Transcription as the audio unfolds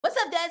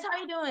Des, how are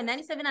you doing?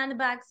 97 on the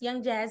box,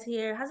 Young Jas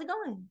here. How's it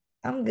going?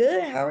 I'm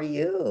good. How are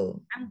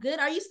you? I'm good.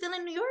 Are you still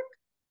in New York?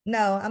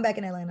 No, I'm back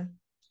in Atlanta.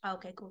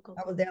 Okay, cool, cool,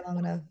 I was cool. there long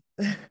enough.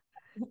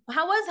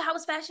 How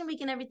was Fashion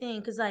Week and everything?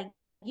 Because It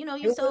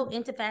you're so was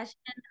into fashion.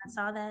 I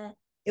saw that.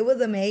 it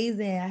was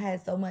amazing. I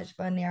had so much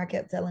fun there. I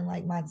kept telling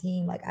like my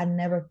team, like I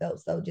never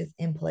felt so just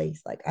in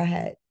place. Like I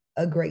had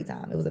a great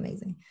time. It was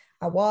amazing.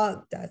 I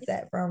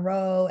sat front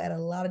row at a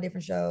lot of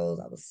different shows.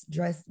 I was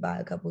dressed by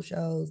a couple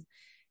shows.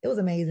 It was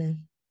amazing.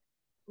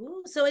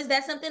 Ooh, so is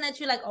that something that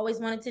you like always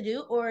wanted to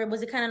do, or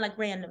was it kind of like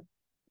random?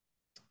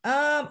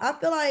 I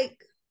feel like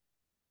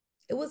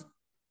it was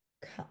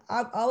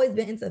I've always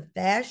been into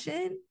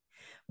fashion,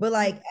 but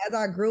like Mhm. as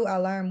I grew, I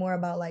learned more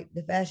about like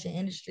the fashion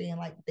industry and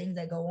like things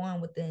that go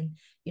on within,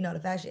 the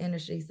fashion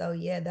industry. So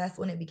yeah, that's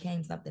when it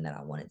became something that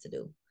I wanted to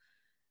do.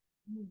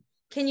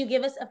 Can you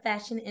give us a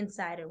fashion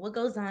insider? What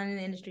goes on in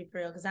the industry for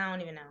real? Because I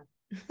don't even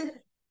know.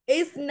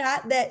 It's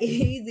not that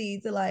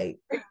easy to like,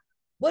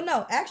 well,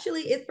 no,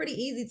 actually, it's pretty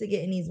easy to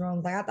get in these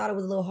rooms. Like I thought it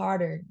was a little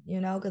harder,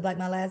 because like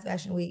my last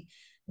fashion week,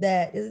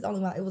 it was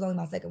only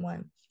my second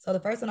one. So the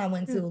first one I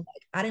went to,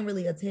 like I didn't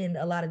really attend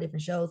a lot of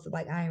different shows. So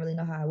like I didn't really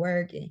know how I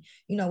work and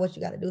what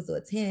you got to do to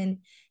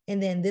attend.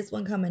 And then this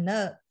one coming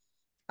up,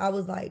 I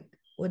was like,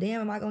 well, damn,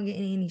 am I gonna get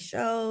any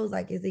shows?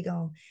 Like, is it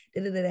gonna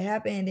did it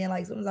happen? And then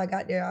like as soon as I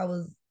got there, I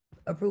was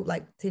approved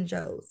like 10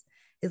 shows.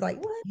 It's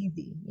like What?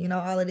 easy.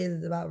 All it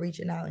is about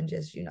reaching out and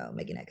just,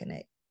 making that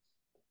connect.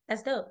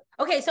 That's dope.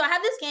 Okay, so I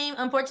have this game.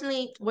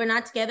 Unfortunately, we're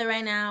not together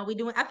right now. I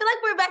feel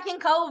like we're back in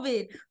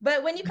COVID.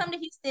 But when you come to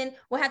Houston,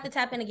 we'll have to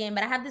tap in again.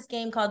 But I have this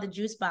game called the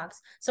Juice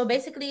Box. So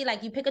basically,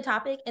 like you pick a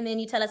topic and then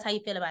you tell us how you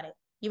feel about it.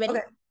 You Okay.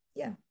 ready?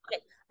 Yeah.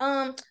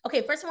 Okay.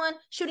 Okay, first one,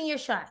 shooting your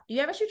shot. Do you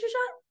ever shoot your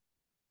shot?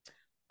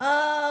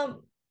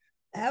 Um,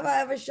 have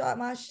I ever shot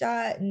my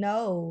shot?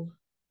 No.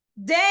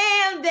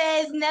 Damn,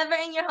 there's never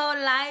in your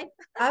whole life.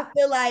 I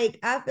feel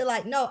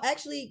like no,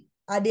 actually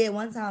I did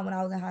one time when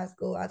I was in high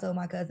school. I told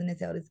my cousin to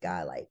tell this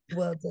guy like,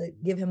 well, to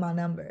give him my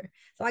number.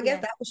 So I guess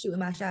Yeah. that was shooting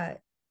my shot.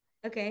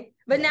 Okay.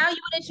 But Yeah. now you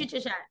wouldn't shoot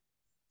your shot.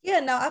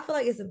 Yeah, no, I feel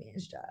like it's a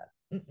man's job.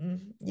 You're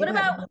What gonna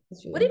have to about know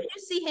for what if sure.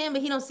 you see him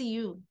but he don't see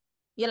you?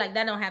 You're like,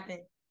 that don't happen.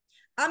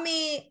 I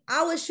mean,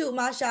 I would shoot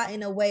my shot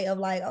in a way of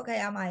like, okay,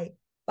 I might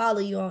follow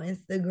you on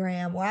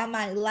Instagram or I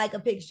might like a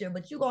picture,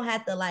 but you're gonna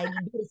have to like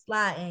do the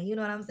slide and you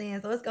know what I'm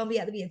saying? So it's gonna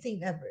have to be a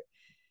team effort.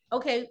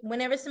 Okay,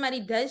 whenever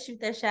somebody does shoot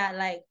their shot,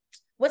 like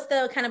what's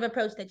the kind of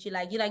approach that you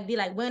like? You like be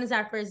like, when is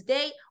our first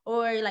date?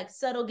 Or like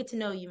subtle get to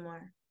know you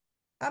more?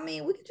 I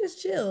mean, we can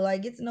just chill,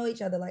 like get to know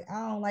each other. Like,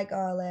 I don't like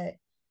all that.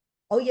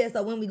 Oh yeah,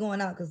 so when we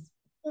going out, because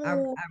I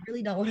Ooh.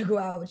 really don't want to go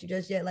out with you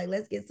just yet. Like,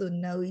 let's get to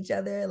know each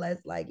other.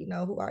 Let's like,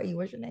 who are you?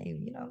 What's your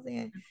name? You know what I'm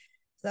saying?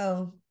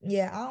 So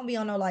yeah, I don't be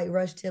on no like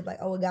rush tip, like,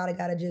 oh, we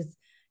gotta just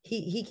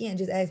he can't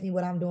just ask me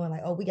what I'm doing,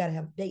 like, oh, we gotta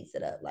have a date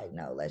set up. Like,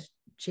 no, let's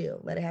chill,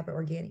 let it happen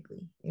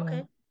organically.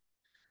 Okay.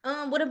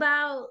 What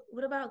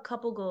about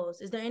couple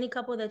goals? Is there any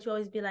couple that you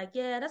always be like,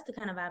 yeah, that's the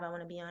kind of vibe I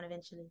want to be on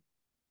eventually?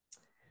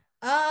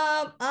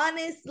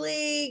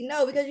 Honestly,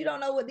 no, because you don't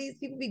know what these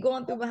people be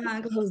going through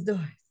behind closed doors.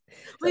 So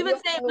We've you been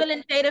don't saying know. Will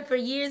and Jada for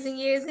years and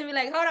years, and be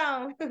like, hold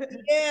on.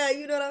 Yeah,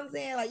 you know what I'm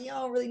saying? Like, you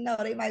don't really know.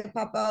 They might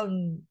pop out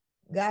and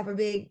God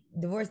forbid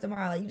divorce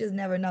tomorrow. Like, you just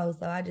never know.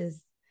 So I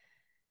just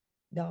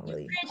don't You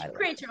really create, fight you like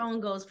create your own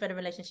goals for the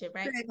relationship,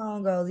 right? that.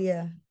 On goes,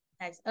 yeah.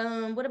 Thanks.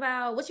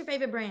 What's your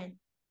favorite brand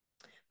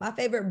My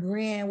favorite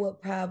brand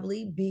would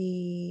probably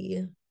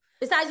be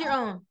besides your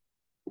own?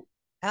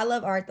 I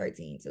love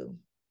R13 too.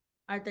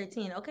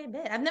 R13. Okay,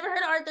 bet. I've never heard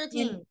of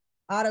And R13.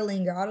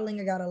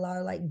 Otterlinger got a lot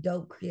of like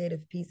dope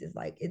creative pieces.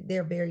 Like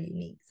they're very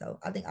unique. So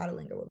I think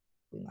Otterlinger would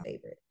be my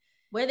favorite.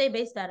 Where are they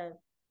based out of?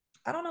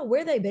 I don't know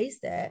where they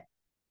based at.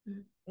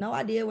 Mhm. No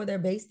idea where they're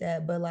based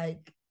at, but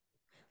like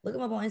look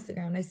them up on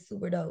Instagram. They're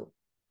super dope.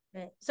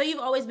 Bet. So you've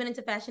always been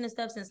into fashion and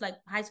stuff since like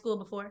high school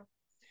before?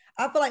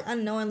 I feel like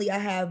unknowingly I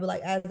have, but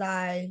like as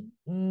I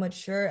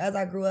mature, as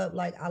I grew up,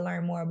 like I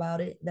learned more about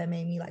it. That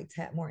made me like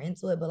tap more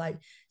into it. But like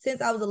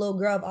since I was a little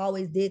girl, I've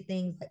always did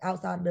things like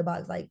outside of the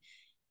box. Like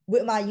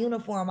with my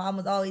uniform, I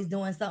was always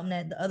doing something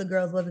that the other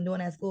girls wasn't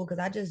doing at school because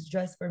I just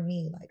dress for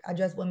me. Like I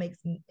dress what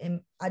makes me,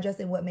 and I dress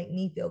in what make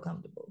me feel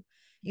comfortable.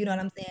 You know what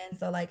I'm saying?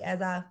 So like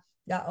as I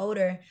got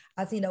older,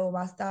 I teamed up with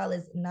my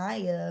stylist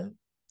Naya,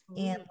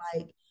 and Ooh.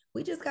 like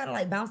we just kind of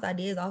like bounced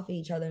ideas off of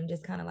each other and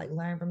just kind of like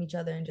learn from each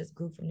other and just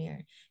grew from there.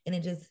 And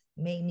it just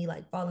made me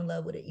like fall in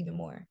love with it even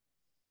more.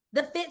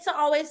 The fits are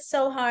always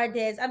so hard,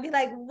 Des. I'd be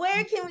like,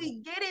 where can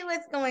we get it?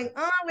 What's going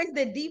on? Where's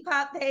the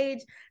Depop page?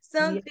 Yeah.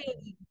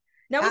 Something.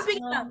 Now we're I,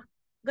 speaking about.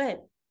 Go ahead.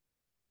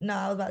 no,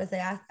 I was about to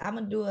say I'm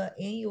gonna do an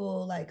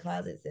annual like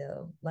closet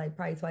sale, like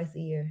probably twice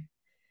a year.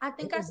 I It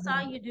think I was saw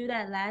really you do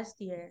that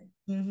last year.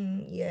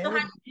 Yeah, So it how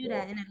was did you do good.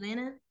 that in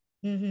Atlanta?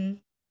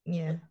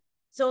 Yeah.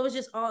 So it was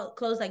just all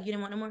clothes like you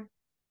didn't want no more?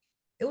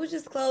 It was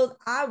just clothes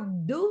I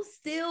do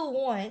still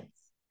want,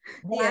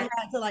 but I Yeah.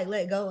 had to like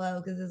let go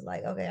of because it's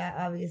like, okay,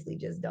 I obviously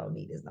just don't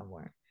need this no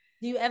more.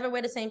 Do you ever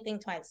wear the same thing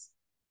twice?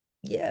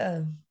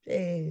 Yeah.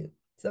 Hey,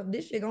 so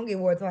this shit gonna get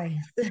wore twice.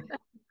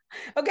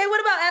 Okay,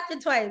 what about after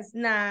twice?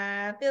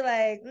 Nah, I feel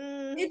like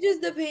It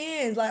just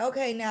depends. Like,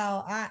 okay,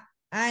 now I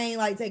ain't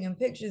like taking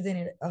pictures in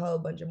it a whole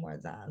bunch of more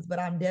times, but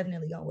I'm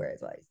definitely gonna wear it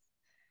twice.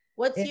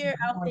 what's And your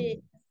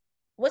outfit?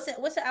 What's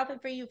the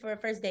outfit for you for a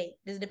first date?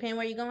 Does it depend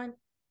where you're going?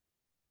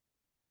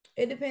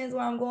 it depends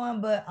where I'm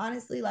going, but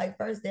honestly, like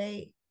first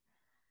date,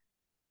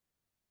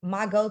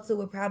 my go-to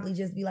would probably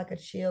just be like a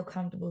chill,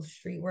 comfortable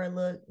streetwear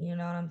look. You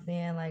know what I'm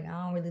saying? Like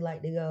I don't really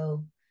like to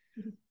go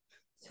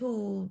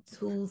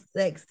too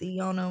sexy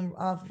on them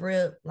off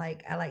rip.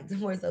 Like I like to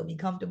more so be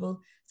comfortable.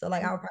 So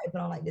like I would probably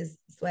put on like this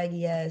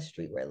swaggy ass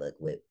streetwear look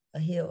with a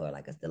heel or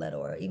like a stiletto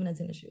or even a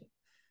tennis shoe.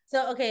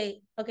 So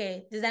okay.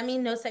 Does that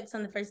mean no sex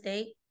on the first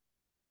date?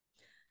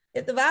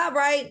 If the vibe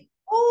right,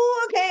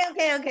 Oh,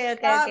 okay.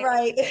 vibe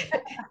right.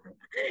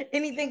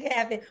 Anything can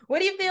happen. What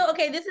do you feel?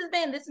 Okay, this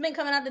has been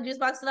coming out the juice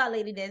box a lot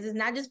lately, Des. It's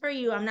not just for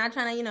you. I'm not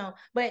trying to,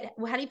 but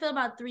how do you feel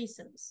about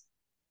threesomes?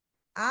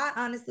 I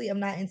honestly am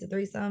not into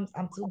threesomes.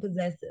 I'm too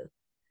possessive.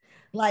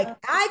 Like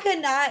I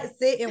could not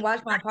sit and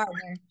watch my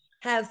partner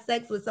have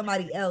sex with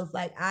somebody else.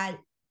 Like I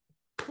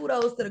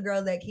kudos to the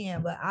girls that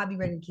can, but I'll be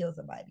ready to kill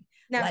somebody.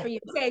 Not for Like you.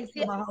 Okay,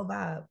 see, my whole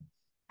vibe.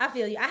 I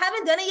feel you. I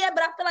haven't done it yet,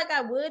 but I feel like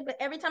I would. But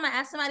every time I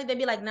ask somebody, they'd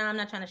be like, "Nah, I'm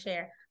not trying to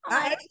share." I'm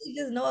I like, actually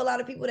just know a lot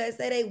of people that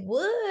say they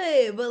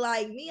would, but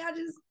like me, I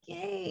just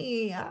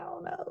can't. I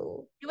don't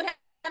know. it would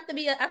have to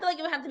be. I feel like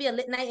it would have to be a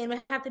lit night, and it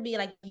would have to be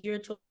like your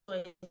choice.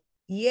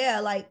 Yeah,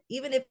 like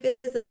even if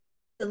it's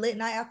a lit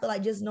night, I feel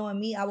like just knowing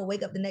me, I would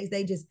wake up the next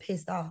day just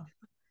pissed off.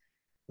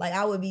 Like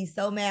I would be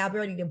so mad. I'd be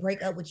ready to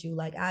break up with you.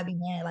 Like I'd be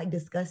mad, like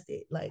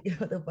disgusted. Like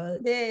what the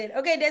fuck? Did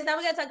okay, Des. Now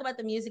we gotta talk about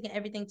the music and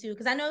everything too,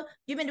 because I know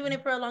you've been doing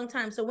it for a long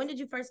time. So when did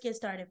you first get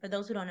started? For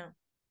those who don't know.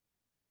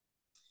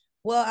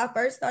 Well, I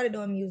first started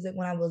doing music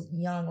when I was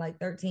young, like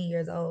 13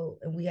 years old,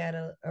 and we had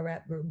a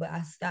rap group, but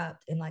I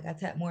stopped and like I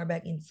tapped more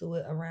back into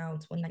it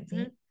around 2019,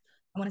 Mm-hmm.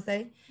 I want to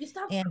say. You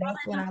stopped And for all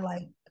that's that when time. I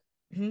like,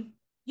 hmm?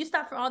 You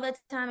stopped for all that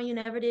time, and you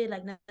never did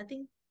like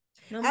nothing.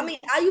 No I music. mean,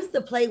 I used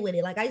to play with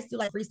it. Like I used to do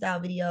like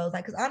freestyle videos.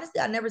 Like, cause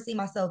honestly, I never see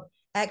myself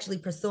actually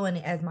pursuing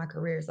it as my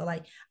career. So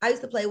like I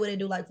used to play with it,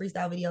 do like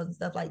freestyle videos and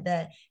stuff like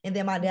that. And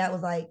then my dad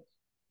was like,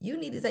 you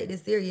need to take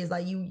this serious.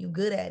 Like you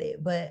good at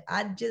it. But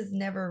I just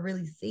never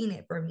really seen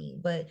it for me.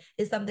 But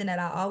it's something that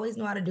I always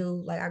know how to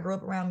do. Like I grew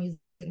up around music.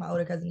 My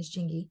older cousin is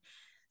Chingy.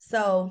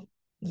 So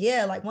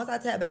yeah, like once I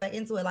tapped back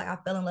into it, like I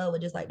fell in love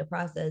with just like the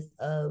process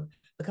of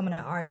becoming an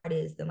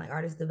artist and like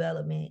artist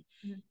development.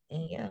 Mm-hmm.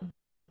 And yeah.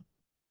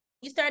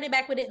 You started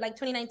back with it like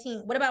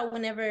 2019. What about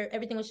whenever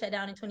everything was shut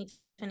down in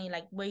 2020?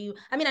 Like, were you?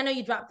 I mean, I know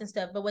you dropped and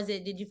stuff, but was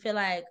it? Did you feel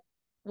like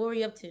what were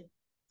you up to?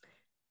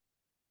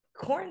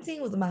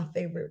 Quarantine was my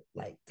favorite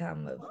like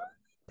time of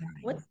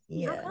What? time.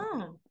 How Yeah.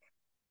 come?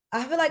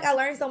 I feel like I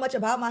learned so much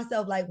about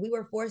myself. Like we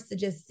were forced to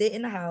just sit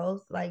in the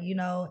house, like,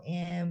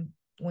 and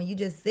when you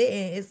just sit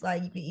in, it's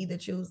like you can either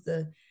choose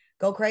to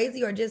go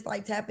crazy or just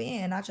like tap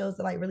in. I chose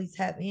to like really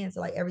tap into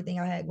like everything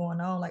I had going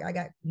on. Like I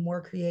got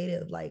more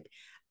creative. Like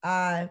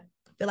I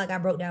feel like I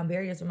broke down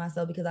barriers for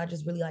myself because I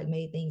just really like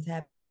made things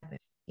happen.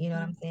 You know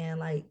what I'm saying?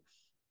 Like,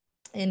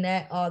 and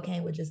that all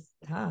came with just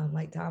time,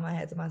 like time I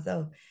had to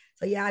myself.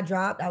 So yeah, I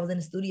dropped. I was in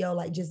the studio,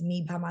 like just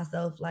me by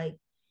myself, like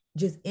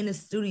just in the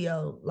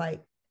studio,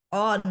 like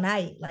all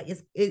night. Like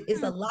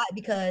it's a lot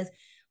because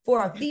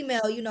for a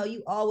female,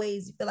 you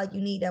always feel like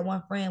you need that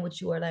one friend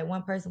with you or like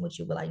one person with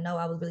you. But like no,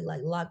 I was really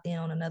like locked in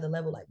on another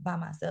level, like by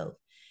myself.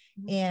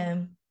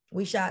 And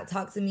we shot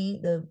Talk to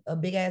Me, a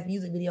big ass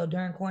music video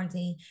during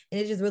quarantine. And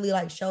it just really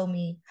like showed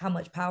me how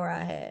much power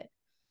I had.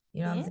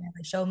 You know what I'm Yeah, saying?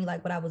 Like showed me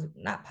like what I was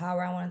not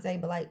power, I want to say,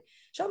 but like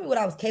showed me what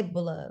I was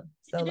capable of. you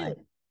So could do. like,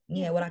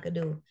 yeah, Yeah, what I could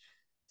do.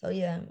 So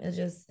yeah, it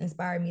just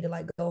inspired me to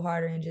like go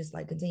harder and just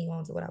like continue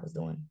on to what I was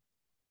doing.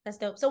 that's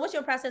dope. So, what's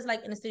your process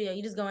like in the studio?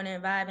 You just go in there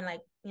and vibe and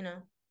like.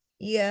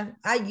 Yeah,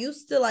 I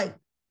used to like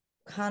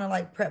kind of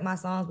like prep my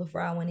songs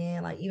before I went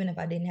in. Like even if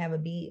I didn't have a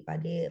beat, if I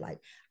did, like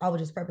I would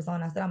just prep a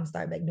song. I said I'm gonna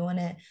start back doing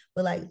that.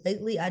 But like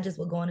lately, I just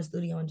would go in the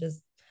studio and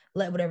just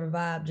let whatever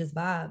vibe just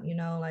vibe.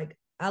 Like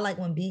I like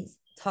when beats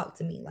talk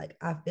to me. Like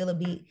I feel a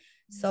beat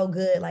so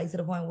good, like to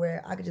the point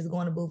where I could just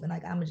go in the booth and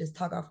like I'm gonna just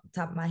talk off the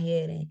top of my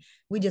head and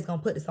we just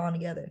gonna put the song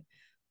together.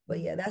 But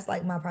yeah, that's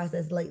like my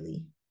process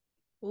lately.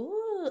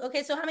 Ooh,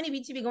 okay. So, how many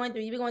beats you be going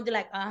through? You be going through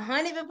like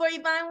 100 before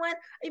you find one?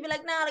 Or you be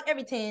like, nah, like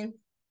every 10.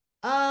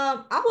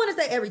 I want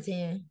to say every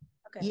 10.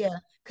 Okay. Yeah.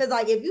 Cause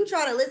like if you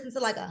try to listen to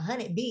like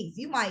 100 beats,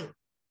 you might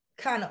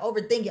kind of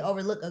overthink it,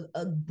 overlook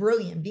a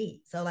brilliant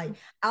beat. So like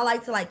I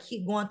like to like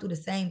keep going through the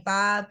same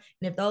five.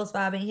 And if those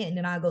five ain't hitting,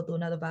 then I'll go through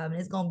another five and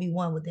it's gonna be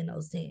one within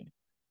those 10.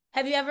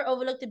 Have you ever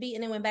overlooked a beat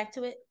and then went back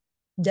to it?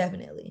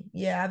 Definitely.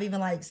 Yeah. I've even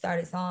like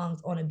started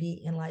songs on a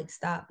beat and like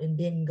stopped and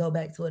didn't go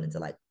back to it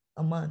until like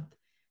a month.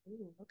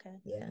 Ooh, okay.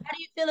 Yeah. How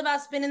do you feel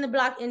about spinning the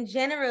block in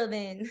general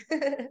then?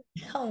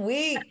 I'm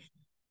weak.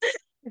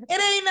 It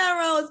ain't nothing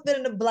wrong with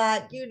spinning the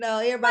block.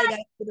 Everybody got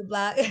to spin the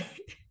block.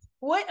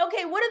 What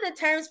are the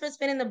terms for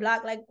spinning the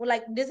block? Like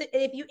does it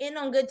if you end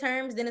on good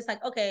terms, then it's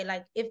like, okay,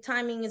 like if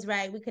timing is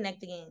right, we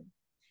connect again.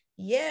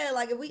 Yeah,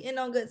 like if we end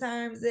on good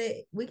terms,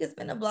 we can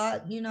spend a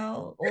block, you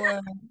know,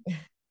 or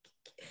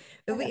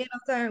if we end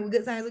on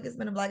good terms, we can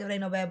spend a block if it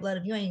ain't no bad blood.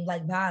 If you ain't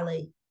like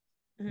violate,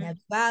 now if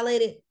you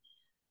violate it,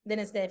 then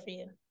it's dead for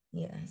you.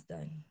 Yeah, it's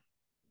done.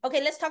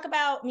 Okay, let's talk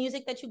about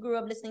music that you grew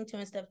up listening to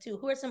and stuff too.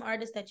 Who are some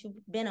artists that you've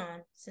been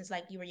on since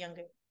like you were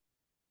younger?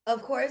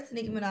 Of course,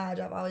 Nicki Minaj.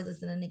 I've always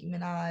listened to Nicki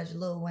Minaj,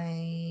 Lil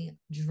Wayne,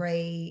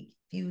 Drake,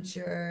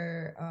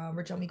 Future,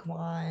 Rich Homie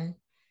Quan,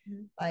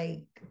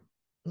 like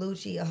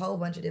Lucci, a whole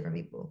bunch of different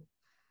people.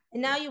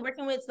 And now you're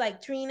working with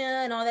like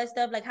Trina and all that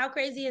stuff. Like, how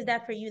crazy is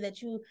that for you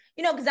that you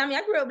know, because I mean,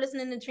 I grew up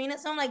listening to Trina,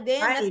 so I'm like, damn,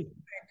 that's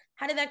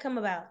how did that come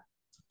about?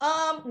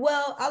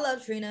 Well, I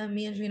love Trina.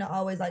 Me and Trina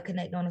always like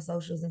connect on the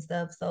socials and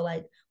stuff. So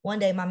like one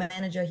day my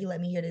manager, he let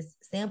me hear this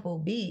sample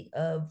beat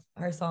of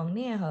her song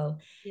Nanho.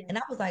 Yeah. And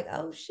I was like,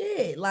 oh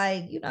shit,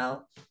 like, you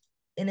know,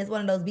 and it's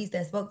one of those beats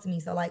that spoke to me.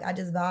 So like I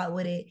just vibe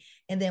with it.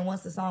 And then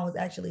once the song was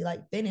actually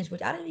like finished,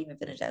 which I didn't even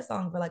finish that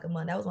song for like a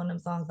month. That was one of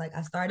them songs like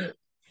I started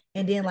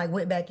and then like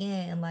went back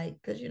in and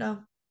like, cause you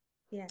know,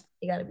 yeah,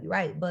 it gotta be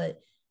right. But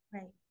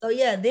so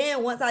yeah,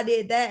 then once I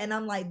did that, and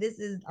I'm like, this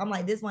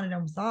one of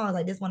them songs,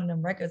 like this one of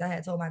them records. I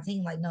had told my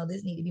team, like, no,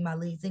 this need to be my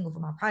lead single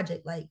for my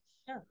project. Like,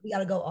 we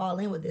gotta go all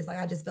in with this. Like,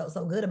 I just felt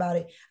so good about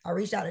it. I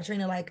reached out to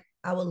Trina, like,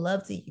 I would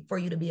love for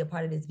you to be a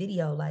part of this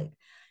video. Like,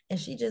 and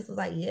she just was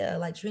like, yeah,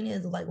 like Trina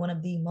is like one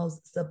of the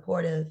most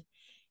supportive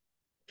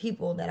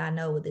people that I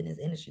know within this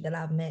industry that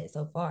I've met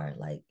so far.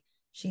 Like,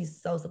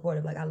 she's so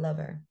supportive. Like, I love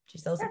her.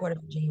 She's so supportive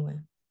and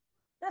genuine.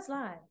 That's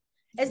live.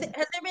 Has there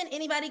been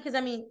anybody, because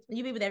I mean,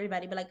 you be with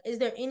everybody, but like, is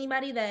there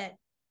anybody that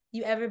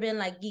you ever been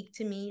like geek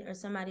to me or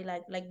somebody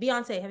like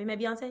Beyonce? Have you met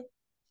Beyonce?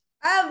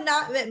 I have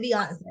not met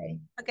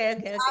Beyonce.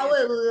 Okay. I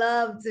would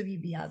love to be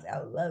Beyonce. I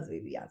would love to be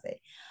Beyonce.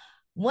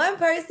 One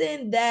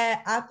person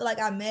that I feel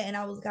like I met and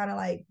I was kind of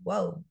like,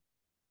 whoa,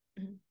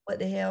 what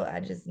the hell? I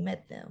just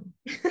met them.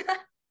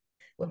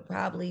 Would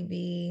probably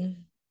be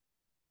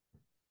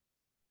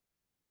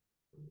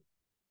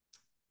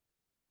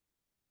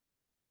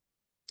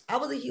I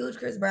was a huge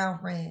Chris Brown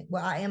friend.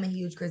 Well, I am a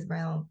huge Chris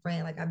Brown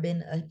friend. Like I've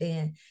been a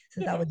fan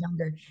since I was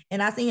younger.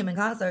 And I seen him in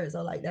concert,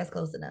 so like that's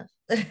close enough.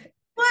 What?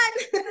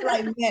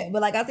 Like, yeah,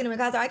 but like I seen him in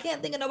concert. I can't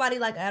think of nobody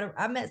like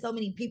I met so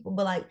many people,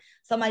 but like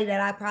somebody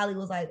that I probably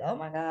was like, oh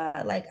my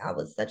God, like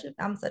I'm such a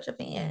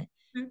fan.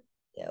 Mm-hmm.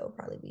 Yeah, it would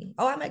probably be.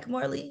 Oh, I met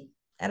Kamora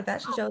at a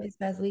fashion show this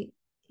past week.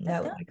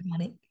 That was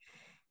iconic.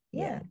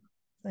 Yeah.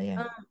 So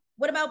yeah.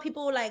 What about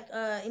people like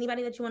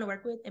anybody that you want to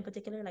work with in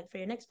particular, like for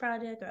your next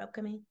project or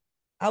upcoming?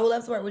 I would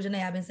love to work with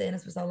Janae. I've been saying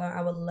this for so long. I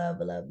would love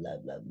to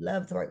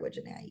work with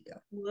Janae.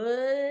 What?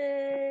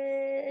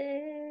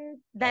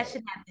 That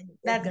should happen.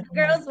 That's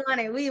girls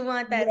want it. We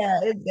want that. Yeah,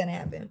 it's gonna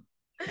happen.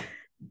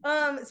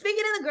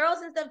 Speaking of the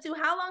girls and stuff too,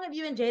 how long have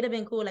you and Jada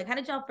been cool? Like, how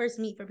did y'all first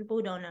meet? For people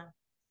who don't know,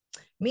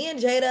 me and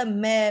Jada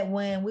met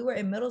when we were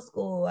in middle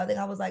school. I think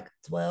I was like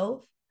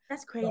 12.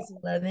 That's crazy.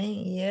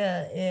 11,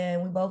 yeah,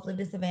 and we both lived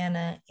in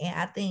Savannah. And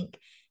I think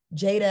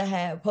Jada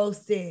had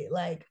posted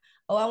like,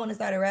 "Oh, I want to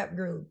start a rap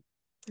group."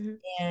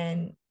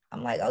 And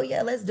I'm like, oh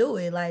yeah, let's do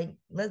it. Like,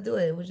 let's do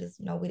it. It was just,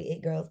 you know, we the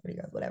it girls, pretty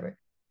girls, whatever.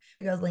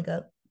 Girls link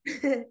up.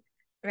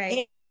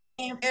 Right.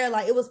 And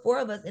like it was 4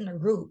 of us in the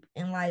group.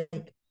 And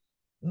like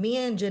me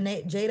and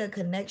Jada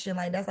connection,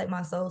 like that's like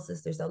my soul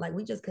sister. So like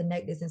we just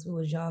connected since we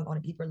was young on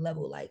a deeper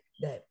level, like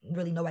that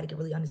really nobody could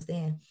really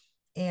understand.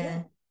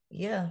 And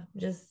yeah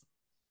just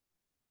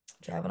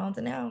traveled on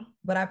to now.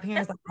 But our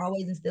parents like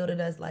always instilled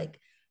in us like,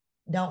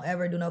 don't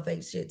ever do no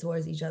fake shit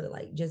towards each other.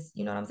 Like, just,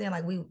 you know what I'm saying?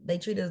 Like they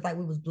treated us like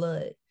we was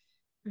blood.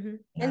 And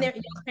their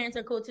parents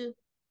are cool too?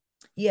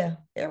 Yeah,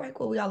 they're right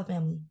cool. We all a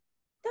family.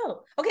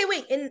 Dope. Okay,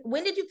 wait. And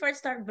when did you first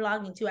start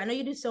vlogging too? I know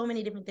you do so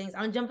many different things.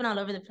 I'm jumping all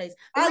over the place.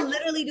 I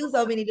literally do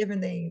so many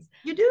different things.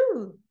 You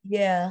do?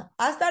 Yeah.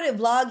 I started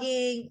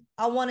vlogging,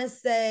 I want to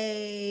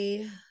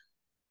say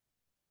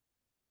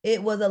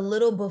it was a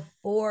little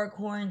before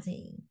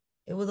quarantine.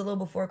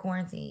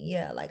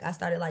 Yeah, like I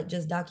started like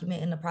just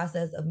documenting the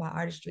process of my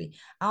artistry.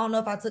 I don't know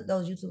if I took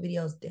those YouTube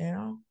videos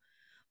down,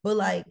 but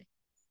like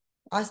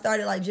I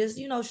started like just,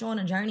 you know, showing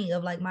a journey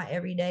of like my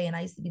everyday. And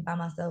I used to be by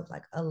myself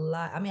like a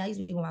lot. I mean, I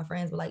used to be with my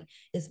friends, but like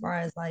as far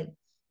as like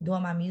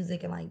doing my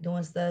music and like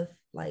doing stuff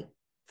like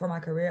for my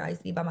career, I used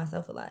to be by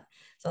myself a lot.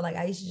 So like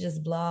I used to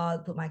just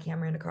vlog, put my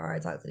camera in the car,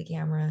 talk to the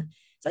camera.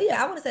 So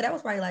yeah, I want to say that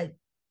was probably like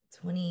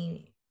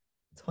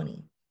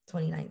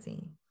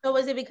 2019. So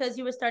was it because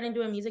you were starting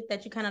doing music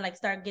that you kind of like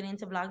start getting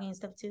into vlogging and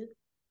stuff too?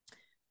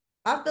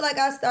 I feel like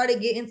I started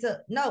getting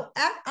to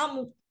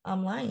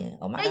I'm lying.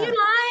 Oh my God. You're lying.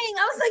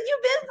 I was like,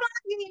 you've been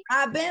vlogging.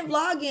 I've been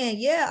vlogging.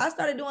 Yeah. I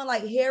started doing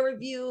like hair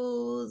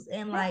reviews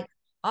and like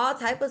all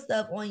type of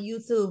stuff on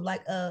YouTube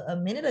like a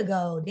minute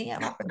ago.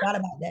 Damn, I forgot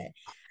about that.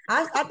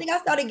 I think I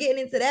started getting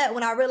into that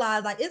when I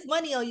realized like it's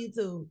money on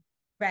YouTube.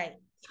 Right.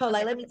 So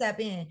like let me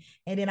tap in.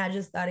 And then I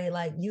just started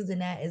like using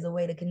that as a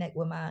way to connect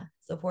with my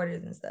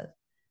supporters and stuff.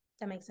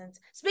 That makes sense.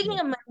 Speaking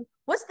of money,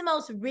 what's the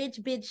most rich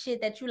bitch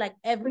shit that you like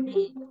ever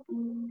did?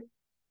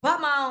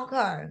 Bought my own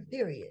car,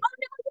 period.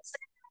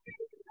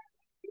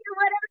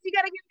 What else You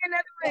gotta give me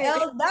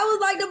another one. That was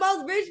like the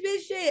most rich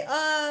bitch shit.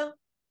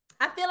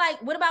 I feel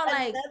like, what about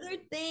like another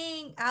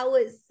thing I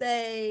would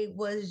say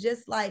was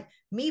just like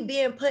me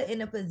being put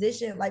in a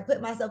position, like put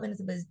myself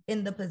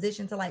in the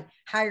position to like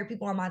hire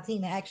people on my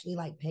team and actually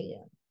like pay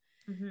them.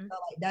 mm-hmm. So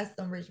like that's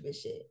some rich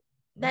bitch shit.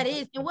 That That's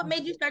is. like, And what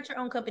made you start your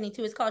own company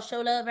too? It's called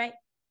Show Love, right?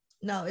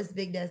 no, it's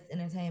Big Desk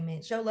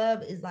Entertainment. Show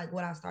Love is like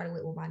what I started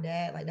with my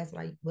dad. Like that's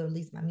what I would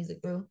release my music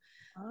through.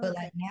 Oh, But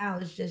okay. like now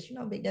it's just,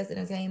 Big Desk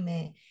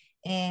Entertainment.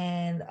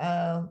 And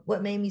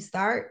what made me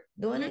start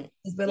doing Mm-hmm. it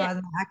is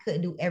realizing I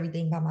couldn't do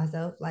everything by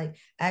myself. Like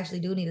I actually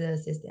do need an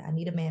assistant. I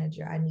need a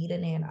manager. I need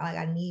an and like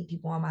I need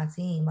people on my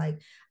team. Like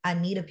I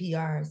need a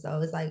PR.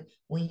 So it's like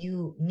when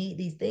you need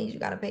these things, you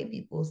gotta pay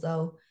people.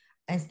 So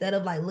instead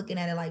of like looking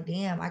at it like,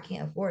 damn, I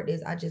can't afford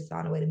this, I just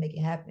found a way to make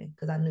it happen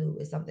because I knew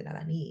it's something that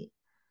I need.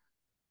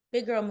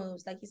 Big girl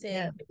moves, like you said.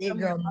 Yeah, Big big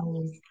girl girl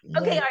moves. moves.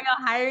 Okay, Yeah. are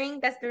y'all hiring?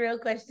 That's the real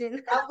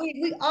question.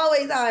 We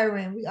always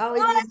hiring. We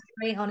always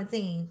need a on the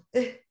team.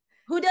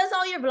 Who does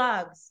all your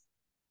vlogs?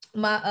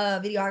 My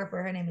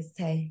videographer, her name is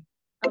Tay.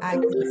 Okay,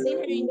 I've seen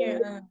her in your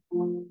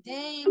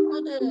dang,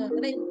 hold up.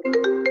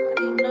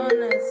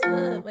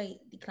 Wait,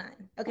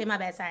 decline. Okay, my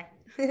bad, sorry.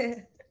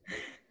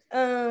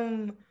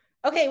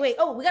 Okay, wait.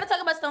 Oh, we gotta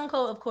talk about Stone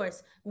Cold, of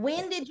course.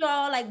 When did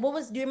y'all like do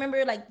you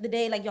remember like the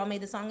day like y'all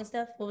made the song and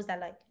stuff? What was that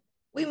like?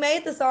 We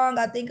made the song,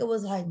 I think it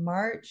was like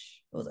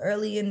March. It was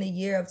early in the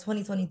year of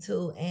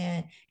 2022.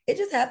 And it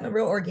just happened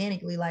real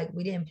organically. Like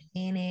we didn't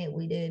plan it.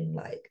 We didn't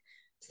like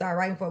start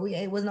writing for it.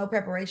 It was no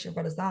preparation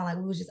for the song. Like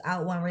we was just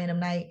out one random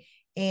night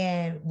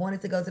and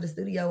wanted to go to the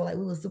studio. Like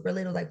we was super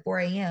late. It was like 4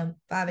 a.m.,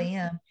 5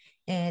 a.m.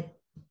 And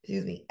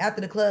excuse me, after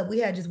the club, we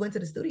had just went to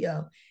the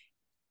studio.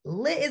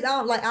 Lit is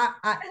on, like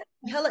I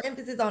hella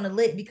emphasis on the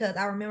lit because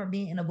I remember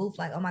being in a booth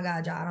like, oh my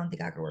God, y'all, I don't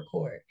think I can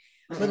record.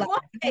 But like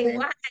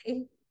Why?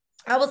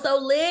 I was so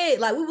lit.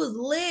 Like we was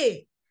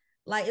lit.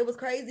 Like it was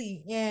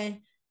crazy. And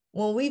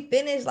when we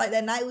finished like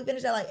that night, we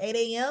finished at like 8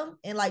 a.m.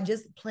 and like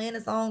just playing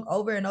the song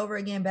over and over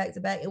again back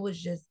to back. It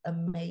was just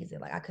amazing.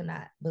 Like I could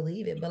not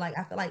believe it. But like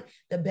I feel like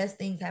the best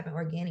things happen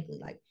organically,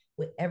 like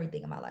with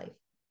everything in my life.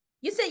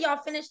 You said y'all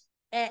finished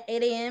at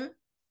 8 a.m.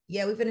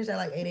 Yeah, we finished at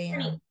like 8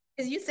 a.m.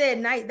 Because you said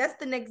night. That's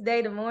the next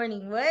day, the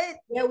morning. What?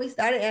 Yeah, we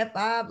started at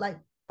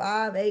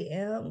 5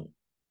 a.m.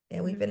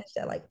 And we finished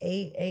at like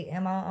 8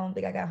 a.m. I don't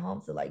think I got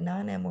home till like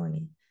 9 that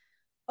morning.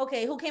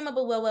 Okay, who came up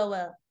with Well, Well,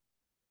 Well?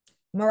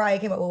 Mariah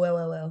came up with Well,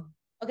 Well, Well.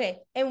 Okay,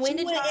 and when She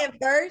did went y'all in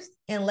first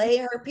and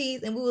laid her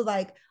piece, and we was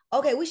like,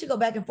 okay, we should go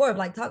back and forth,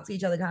 like talk to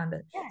each other, kinda.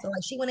 Yeah. So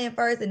like she went in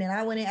first, and then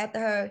I went in after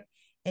her,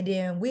 and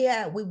then we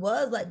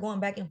was like going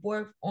back and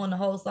forth on the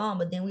whole song,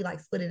 but then we like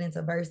split it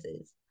into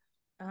verses.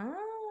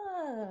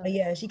 Oh. But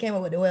yeah, she came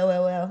up with the Well,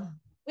 Well, Well.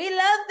 We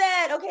love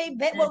that. Okay,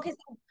 bet. Well, because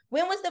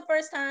when was the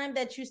first time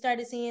that you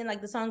started seeing like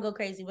the song go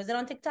crazy? Was it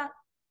on TikTok?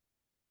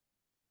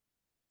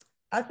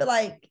 I feel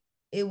like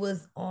it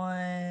was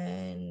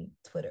on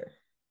Twitter.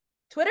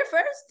 Twitter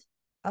first?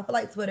 I feel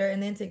like Twitter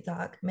and then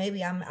TikTok.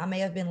 Maybe I may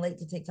have been late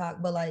to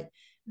TikTok, but like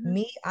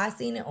me, I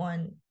seen it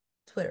on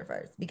Twitter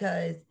first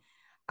because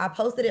I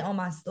posted it on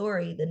my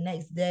story the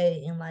next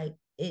day and like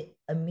it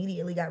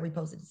immediately got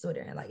reposted to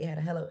Twitter and like it had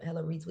a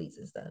hella retweets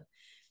and stuff.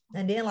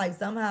 And then like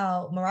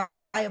somehow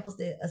Mariah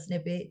posted a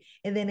snippet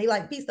and then they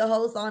like pieced the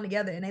whole song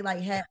together and they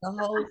like had the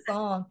whole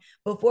song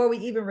before we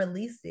even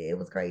released it. It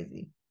was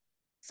crazy.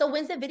 So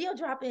when's the video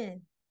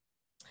dropping?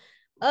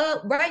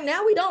 Right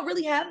now we don't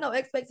really have no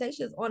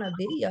expectations on a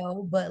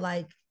video, but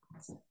like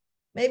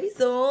maybe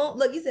soon.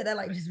 Look, you said that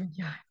like just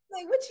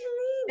like what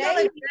you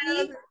mean?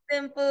 Maybe. Like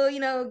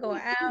simple, go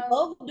out.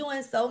 Both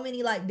doing so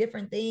many like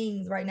different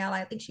things right now.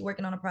 Like I think she's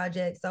working on a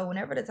project. So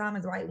whenever the time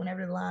is right,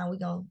 whenever the line, we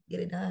gonna get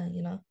it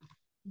done.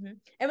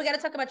 And we got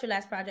to talk about your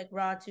last project,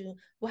 Raw, too.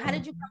 Well, how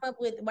did you come up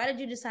with? Why did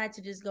you decide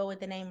to just go with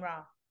the name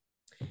Raw?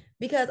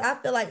 Because I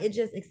feel like it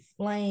just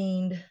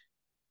explained,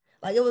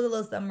 like it was a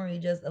little summary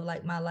just of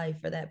like my life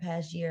for that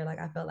past year. Like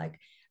I felt like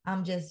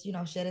I'm just,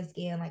 shedding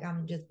skin. Like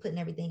I'm just putting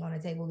everything on the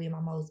table, being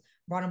my most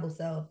vulnerable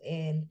self.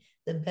 And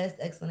the best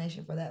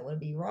explanation for that would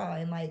be Raw.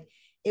 And like,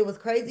 it was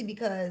crazy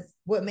because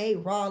what made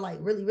Raw like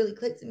really, really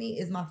click to me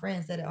is my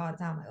friend said it all the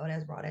time. Like, oh,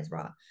 that's Raw, that's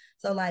Raw.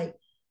 So like,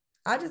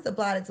 I just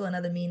applied it to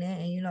another meaning.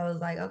 And, it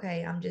was like,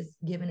 okay, I'm just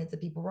giving it to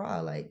people raw.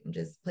 Like I'm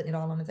just putting it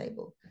all on the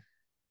table.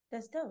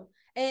 That's dope.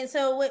 And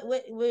so what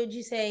would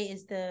you say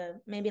is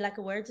maybe like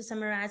a word to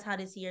summarize how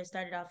this year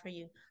started off for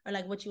you or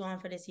like what you want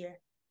for this year?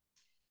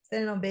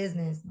 Standing on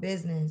business.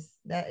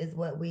 That is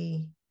what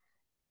we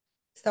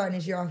starting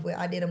this year off with.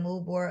 I did a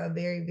mood board, a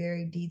very,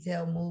 very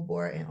detailed mood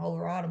board. And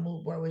overall the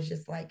mood board was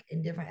just like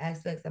in different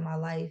aspects of my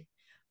life.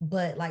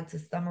 But like to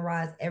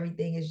summarize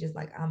everything is just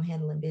like I'm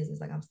handling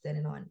business, like I'm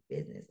standing on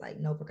business, like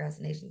no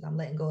procrastinations. I'm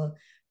letting go of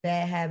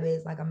bad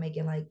habits, like I'm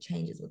making like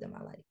changes within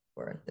my life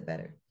for the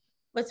better.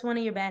 What's one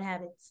of your bad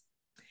habits?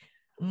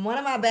 One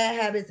of my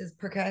bad habits is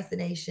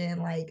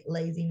procrastination, like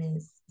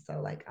laziness. So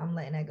like I'm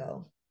letting that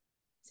go.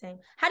 Same.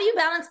 How do you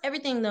balance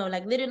everything though?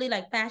 Like literally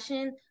like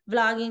fashion,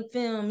 vlogging,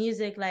 film,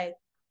 music, like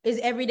is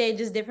every day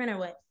just different or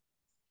what?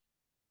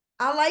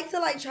 I like to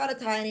like try to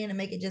tie it in and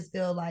make it just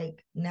feel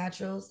like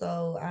natural.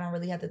 So I don't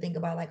really have to think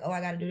about like, oh, I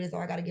gotta do this,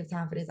 or I gotta give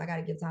time for this, I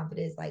gotta give time for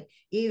this. Like,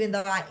 even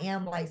though I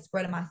am like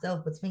spreading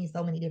myself between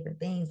so many different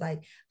things,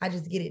 like I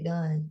just get it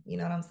done. You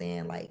know what I'm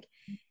saying? Like,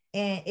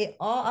 and it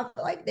all, I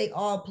feel like they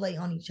all play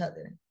on each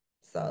other.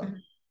 So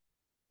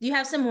Do you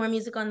have some more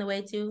music on the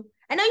way too?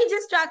 I know you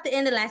just dropped the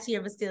end of last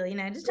year, but still,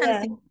 just trying to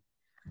yeah. see.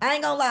 I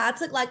ain't gonna lie, I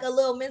took like a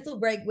little mental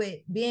break with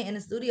being in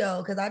the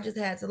studio because I just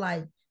had to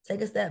like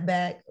take a step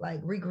back,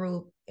 like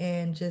regroup,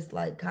 and just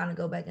like kind of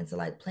go back into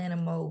like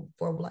planning mode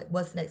for like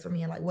what's next for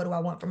me and like what do I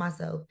want for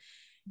myself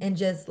and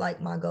just like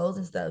my goals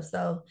and stuff.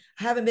 So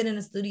I haven't been in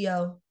the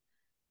studio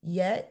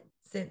yet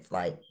since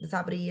like the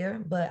top of the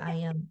year, but I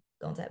am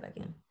gonna tap back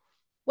in.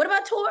 What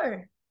about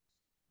tour?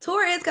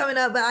 Tour is coming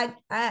up, but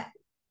I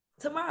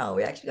tomorrow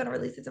we're actually gonna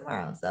release it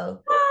tomorrow.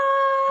 So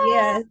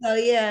yeah,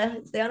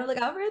 stay on the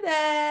lookout for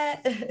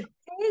that.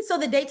 Okay, so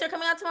the dates are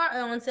coming out tomorrow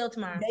or on sale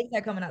tomorrow? Dates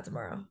are coming out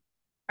tomorrow.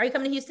 Are you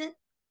coming to Houston?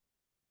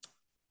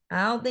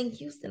 I don't think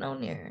Houston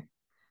on there.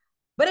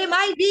 But it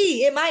might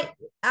be. It might.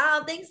 I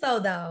don't think so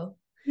though.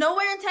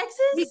 Nowhere in We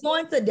Texas?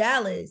 going to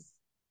Dallas.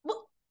 What?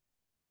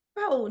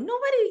 Bro,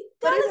 nobody.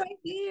 But it's Dallas, right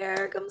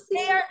here. Come they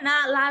see. are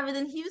not liver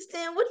than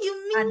Houston. What do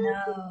you I mean?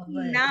 know,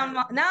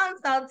 but Now I'm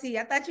salty.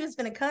 I thought you was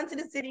gonna come to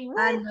the city. What?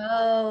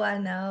 I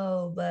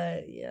know,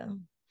 but yeah.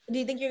 Do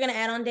you think you're gonna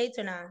add on dates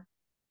or not?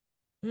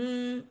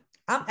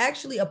 I'm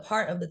actually a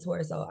part of the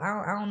tour, so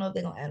I don't know if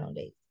they're gonna add on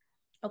dates.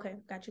 Okay,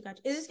 got you.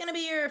 Is this gonna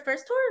be your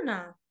first tour or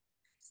not?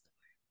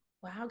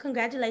 Wow,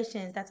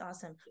 congratulations. That's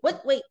awesome.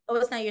 What wait, oh,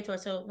 it's not your tour.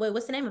 So wait,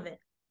 what's the name of it?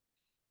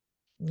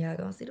 Yeah,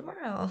 gonna see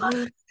tomorrow.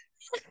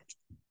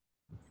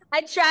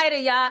 I tried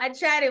it, y'all. I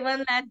tried it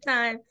one last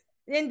time.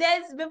 And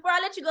Des, before I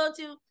let you go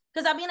to,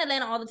 because I'll be in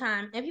Atlanta all the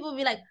time, and people will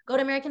be like, go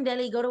to American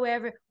Deli, go to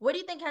wherever. What do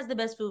you think has the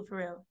best food for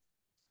real?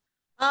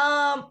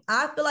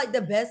 I feel like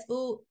the best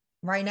food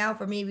right now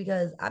for me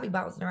because I be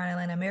bouncing around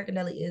Atlanta. American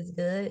Deli is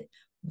good,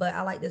 but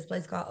I like this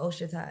place called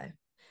Osha Thai.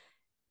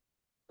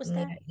 What's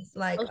Yeah, that? it's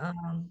like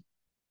Oh,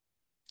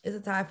 it's a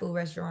Thai food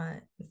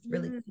restaurant. It's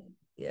really good.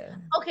 Yeah.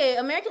 okay,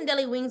 American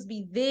Deli wings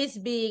be this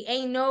big.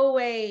 Ain't no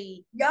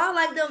way. Y'all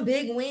like them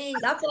big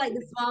wings. I feel like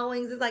the small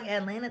wings is like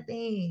Atlanta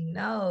thing.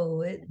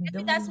 No,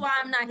 Maybe that's them, why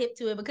I'm not hip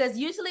to it because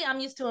usually I'm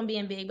used to them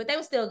being big, but they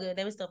were still good.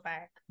 They were still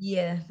fire.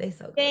 yeah, they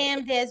so good.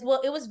 Damn, Des.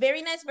 Well, it was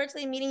very nice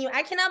virtually meeting you.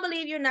 I cannot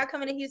believe you're not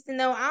coming to Houston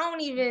though. I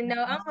don't even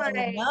know. I'm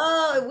like,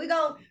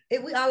 No,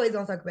 if we always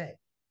gonna circle back.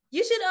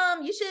 you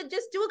should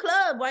just do a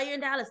club while you're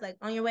in Dallas, like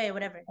on your way or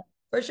whatever.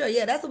 For sure.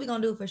 Yeah, that's what we're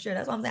gonna do for sure.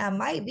 That's what I'm saying. I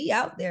might be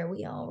out there.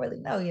 We don't really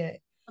know yet.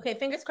 Okay,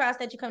 fingers crossed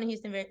that you come to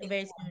Houston very,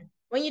 very soon.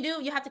 When you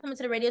do, you have to come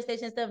into the radio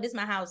station and stuff. This is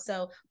my house,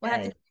 so we'll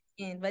have to Okay.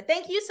 do it again. But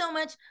thank you so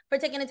much for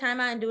taking the time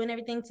out and doing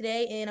everything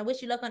today. And I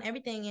wish you luck on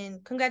everything.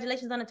 And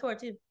congratulations on the tour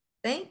too.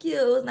 Thank you.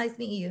 It was nice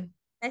meeting you.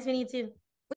 Nice meeting you too.